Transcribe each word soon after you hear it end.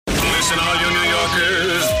Listen, all you New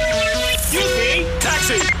Yorkers. Excuse me.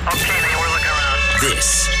 Taxi. Okay, man, we're looking around.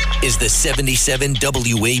 This is the 77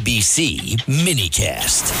 WABC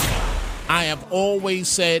minicast. I have always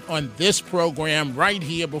said on this program, right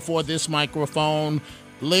here before this microphone,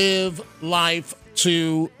 live life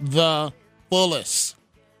to the fullest.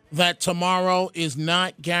 That tomorrow is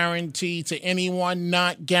not guaranteed to anyone,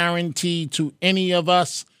 not guaranteed to any of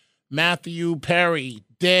us. Matthew Perry,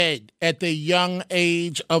 dead at the young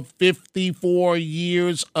age of 54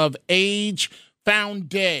 years of age, found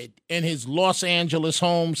dead in his Los Angeles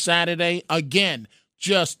home Saturday. Again,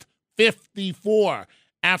 just 54,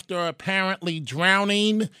 after apparently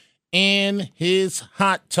drowning in his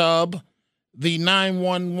hot tub. The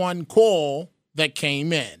 911 call that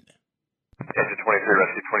came in. Engine 23,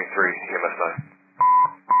 Rescue 23, EMS 9.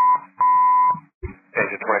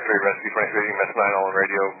 Engine 23, Rescue 23, EMS 9, all on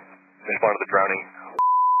radio. Respond to the drowning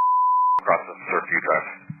across the Surfview Drive.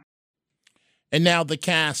 And now the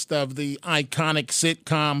cast of the iconic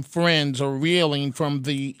sitcom Friends are reeling from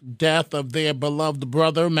the death of their beloved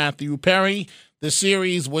brother, Matthew Perry. The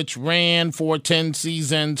series, which ran for 10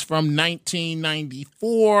 seasons from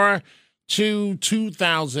 1994 to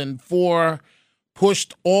 2004,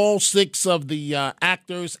 pushed all 6 of the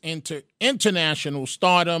actors into international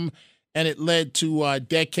stardom, and it led to a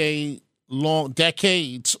decades-long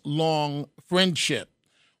friendship.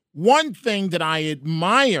 One thing that I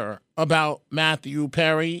admire about Matthew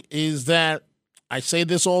Perry is that, I say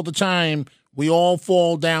this all the time, we all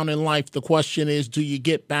fall down in life. The question is, do you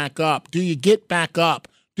get back up? Do you get back up?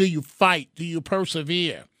 Do you fight? Do you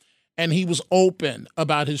persevere? And he was open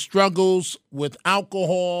about his struggles with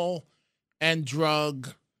alcohol and drug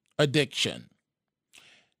addiction.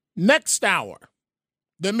 Next hour,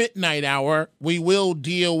 the midnight hour, we will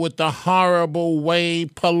deal with the horrible way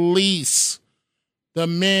police, the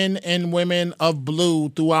men and women of blue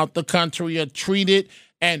throughout the country, are treated,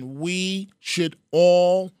 and we should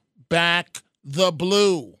all back the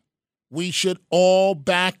blue. We should all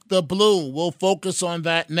back the blue. We'll focus on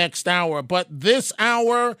that next hour. But this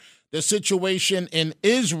hour, the situation in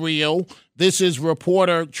Israel. This is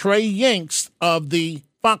reporter Trey Yingst of the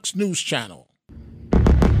Fox News Channel.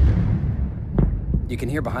 You can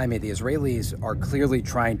hear behind me, the Israelis are clearly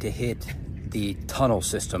trying to hit the tunnel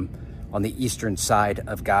system on the eastern side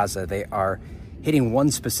of Gaza. They are hitting one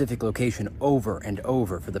specific location over and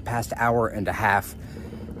over for the past hour and a half.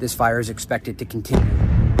 This fire is expected to continue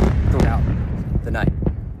throughout the night.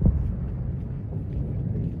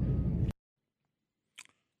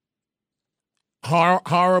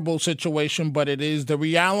 Horrible situation, but it is the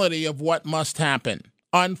reality of what must happen.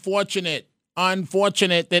 Unfortunate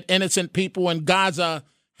that innocent people in Gaza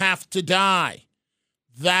have to die.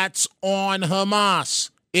 That's on Hamas.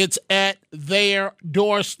 It's at their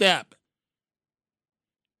doorstep.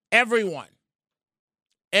 Everyone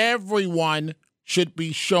should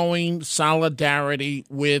be showing solidarity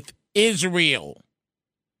with Israel.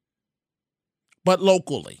 But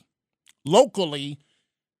locally,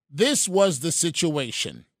 this was the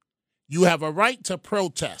situation. You have a right to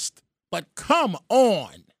protest, but come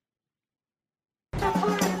on.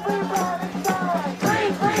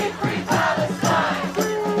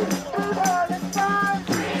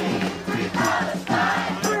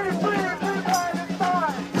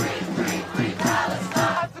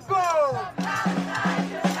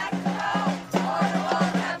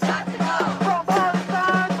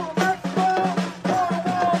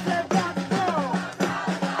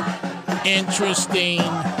 Interesting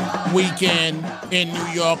weekend in New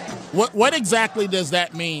York. What exactly does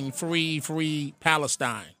that mean, free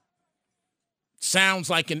Palestine? Sounds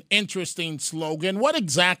like an interesting slogan. What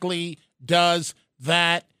exactly does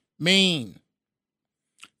that mean?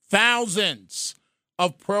 Thousands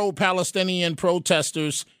of pro-Palestinian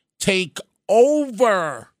protesters take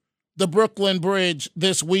over the Brooklyn Bridge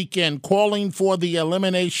this weekend, calling for the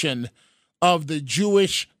elimination of the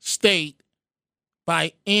Jewish state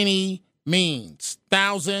by any means.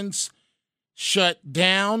 Thousands shut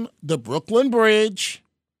down the Brooklyn Bridge,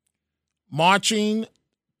 marching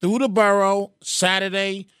through the borough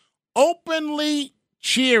Saturday, openly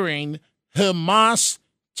cheering Hamas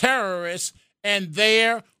terrorists and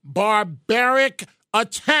their barbaric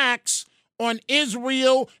attacks on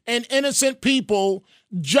Israel and innocent people,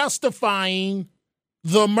 justifying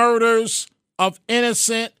the murders of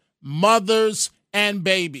innocent mothers and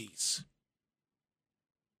babies.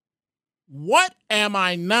 What am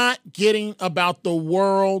I not getting about the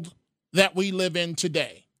world that we live in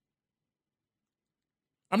today?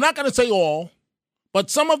 I'm not going to say all, but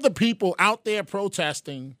some of the people out there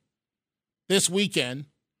protesting this weekend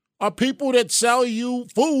are people that sell you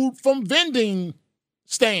food from vending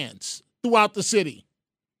stands throughout the city.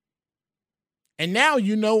 And now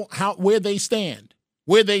you know where they stand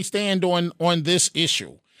on this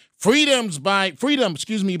issue. Freedom,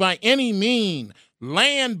 by any means,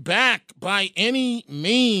 land back by any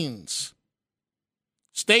means.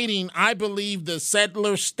 Stating, I believe the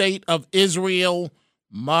settler state of Israel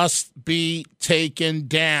must be taken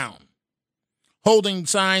down. Holding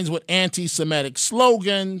signs with anti-Semitic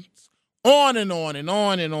slogans, on and on and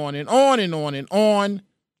on and on and on and on and on.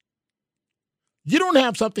 You don't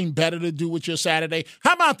have something better to do with your Saturday?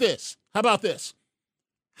 How about this?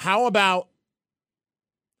 How about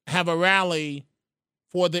have a rally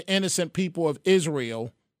for the innocent people of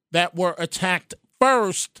Israel that were attacked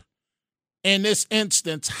first in this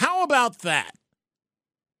instance? How about that?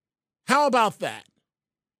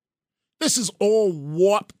 This is all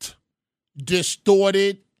warped,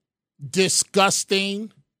 distorted,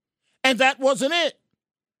 disgusting, and that wasn't it.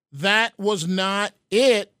 That was not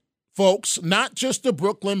it, folks. Not just the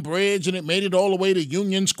Brooklyn Bridge and it made it all the way to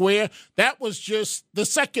Union Square. That was just the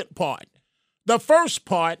second part. The first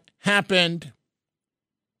part happened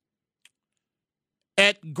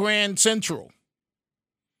at Grand Central.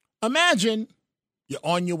 Imagine you're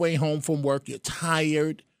on your way home from work, you're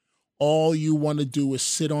tired. All you want to do is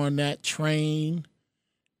sit on that train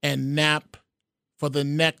and nap for the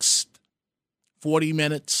next 40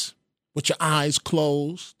 minutes with your eyes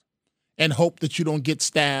closed and hope that you don't get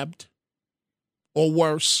stabbed or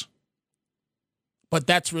worse. But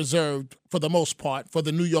that's reserved, for the most part, for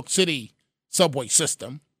the New York City subway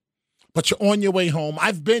system. But you're on your way home.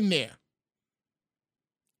 I've been there.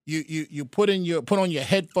 You put on your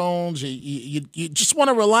headphones. You just want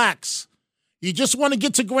to relax. You just want to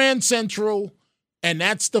get to Grand Central, and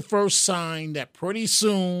that's the first sign that pretty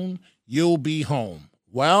soon you'll be home.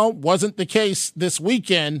 Well, wasn't the case this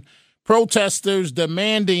weekend. Protesters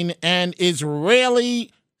demanding an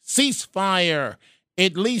Israeli ceasefire.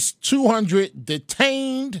 At least 200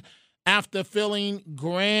 detained after filling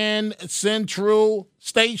Grand Central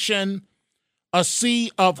Station. A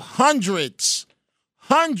sea of hundreds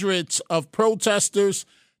of protesters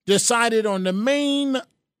decided on the main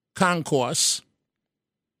concourse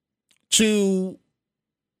to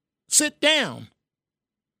sit down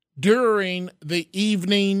during the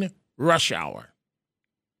evening rush hour,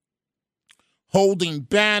 holding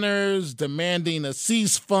banners, demanding a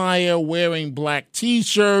ceasefire, wearing black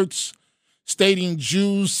T-shirts, stating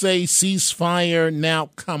Jews say ceasefire. Now,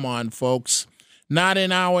 come on, folks. Not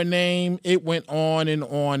in our name. It went on and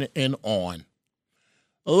on and on.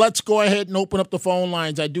 Let's go ahead and open up the phone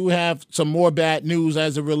lines. I do have some more bad news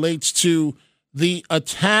as it relates to the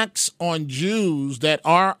attacks on Jews that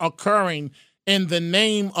are occurring in the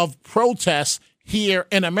name of protests here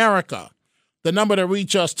in America. The number to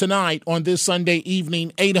reach us tonight on this Sunday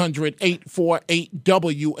evening,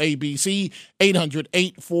 800-848-WABC,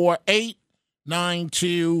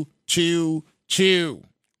 800-848-9222.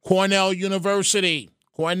 Cornell University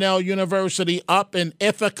up in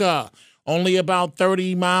Ithaca, only about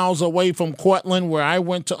 30 miles away from Cortland, where I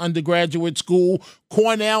went to undergraduate school.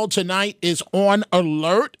 Cornell tonight is on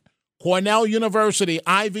alert. Cornell University,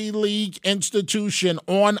 Ivy League institution,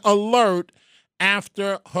 on alert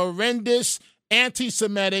after horrendous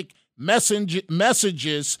anti-Semitic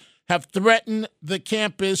messages have threatened the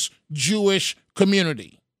campus Jewish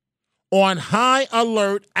community. On high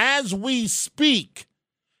alert as we speak,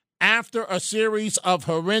 after a series of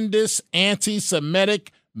horrendous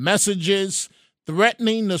anti-Semitic messages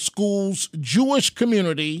threatening the school's Jewish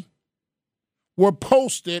community were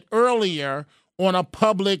posted earlier on a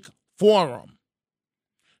public forum.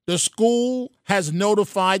 The school has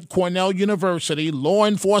notified Cornell University, law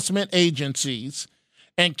enforcement agencies,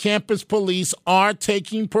 and campus police are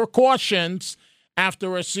taking precautions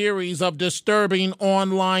after a series of disturbing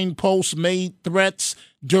online posts made threats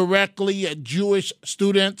directly at Jewish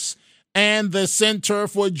students and the Center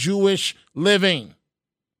for Jewish Living.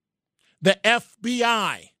 The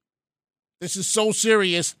FBI, this is so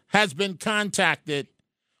serious, has been contacted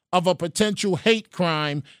of a potential hate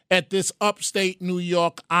crime at this upstate New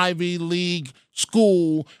York Ivy League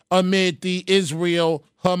school amid the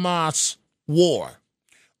Israel-Hamas war.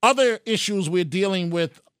 Other issues we're dealing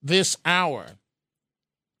with this hour.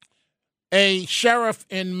 A sheriff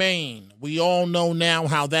in Maine, we all know now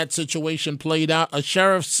how that situation played out. A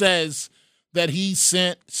sheriff says that he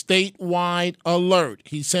sent statewide alert.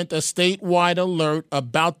 He sent a statewide alert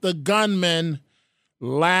about the gunman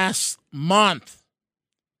last month,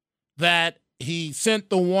 that he sent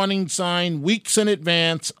the warning sign weeks in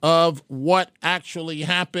advance of what actually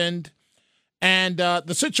happened. And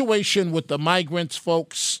the situation with the migrants,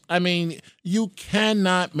 folks, I mean, you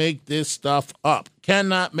cannot make this stuff up.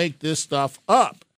 Cannot make this stuff up.